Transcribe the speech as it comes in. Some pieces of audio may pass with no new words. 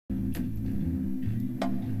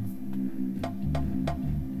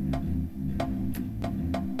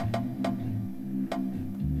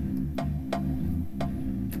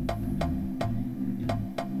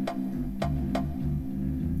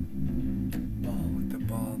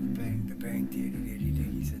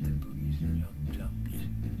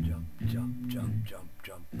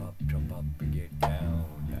Jump up and get down.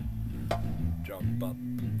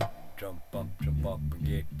 Jump up, jump up and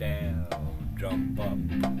get down. Jump up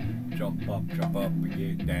and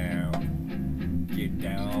get down. Get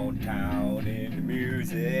downtown in the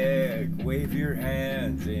music. Wave your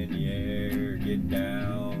hands in the air. Get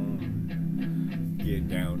down. Get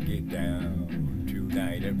down, get down.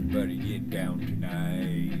 Tonight, everybody get down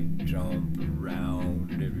tonight. Jump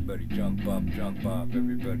around. Everybody jump up,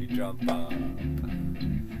 everybody jump up.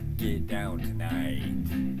 Get down tonight.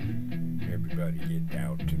 Everybody get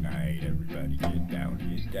down tonight. Everybody get down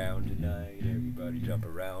tonight. Everybody jump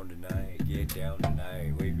around tonight. Get down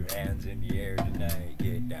tonight. Wave your hands in the air tonight.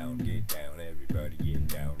 Get down. Everybody get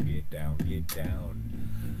down. Get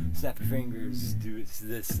down. Snap your fingers. Do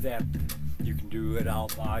this step. You can do it all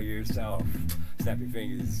by yourself. Snap your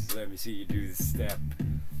fingers. Let me see you do the step.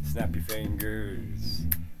 Snap your fingers.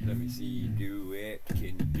 Let me see you do it.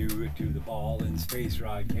 Can you do it to the ball and space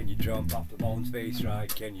ride? Can you jump off the ball and space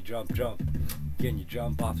ride? Can you jump? Can you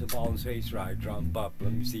jump off the ball and space ride? Jump up.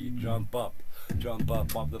 Let me see you jump up. Jump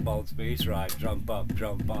up off the ball and space ride. Jump up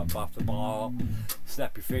off the ball.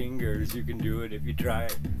 Snap your fingers. You can do it if you try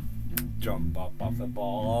it. Jump up off the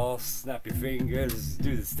ball, snap your fingers,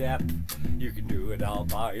 do the step. You can do it all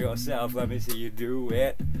by yourself. Let me see you do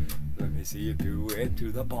it. Let me see you do it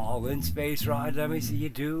to the ball and space ride. Let me see you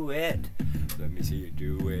do it. Let me see you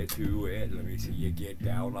do it. Let me see you get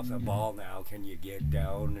down off the ball now. Can you get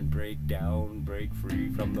down and break free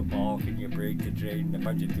from the ball? Can you break the chain and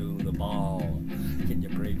punch it to the ball? Can you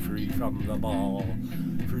break free from the ball?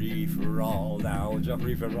 Free for all now, jump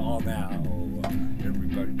free for all now.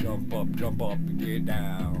 Everybody jump up and get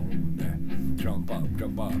down. Jump up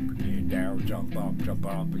and get down. Jump up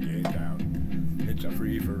and get down. It's a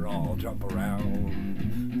free for all, jump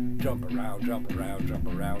around. Jump around on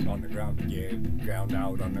the ground again. Ground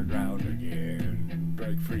out on the ground again.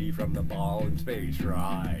 Break free from the ball and space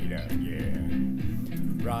ride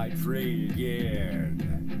again. Ride free again.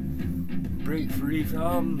 Break free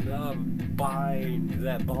from the bind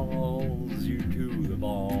that balls you to the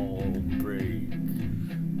ball. Break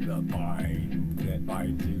the bind that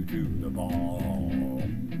binds you to the ball.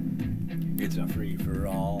 It's a free for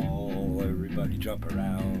all. Everybody jump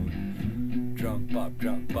around. Jump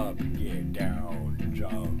up and get down.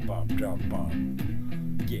 Jump up.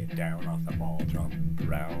 Get down off the ball. Jump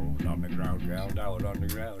around on the ground. Ground out on the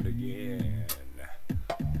ground again.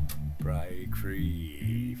 Break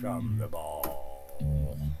free from the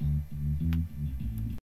ball.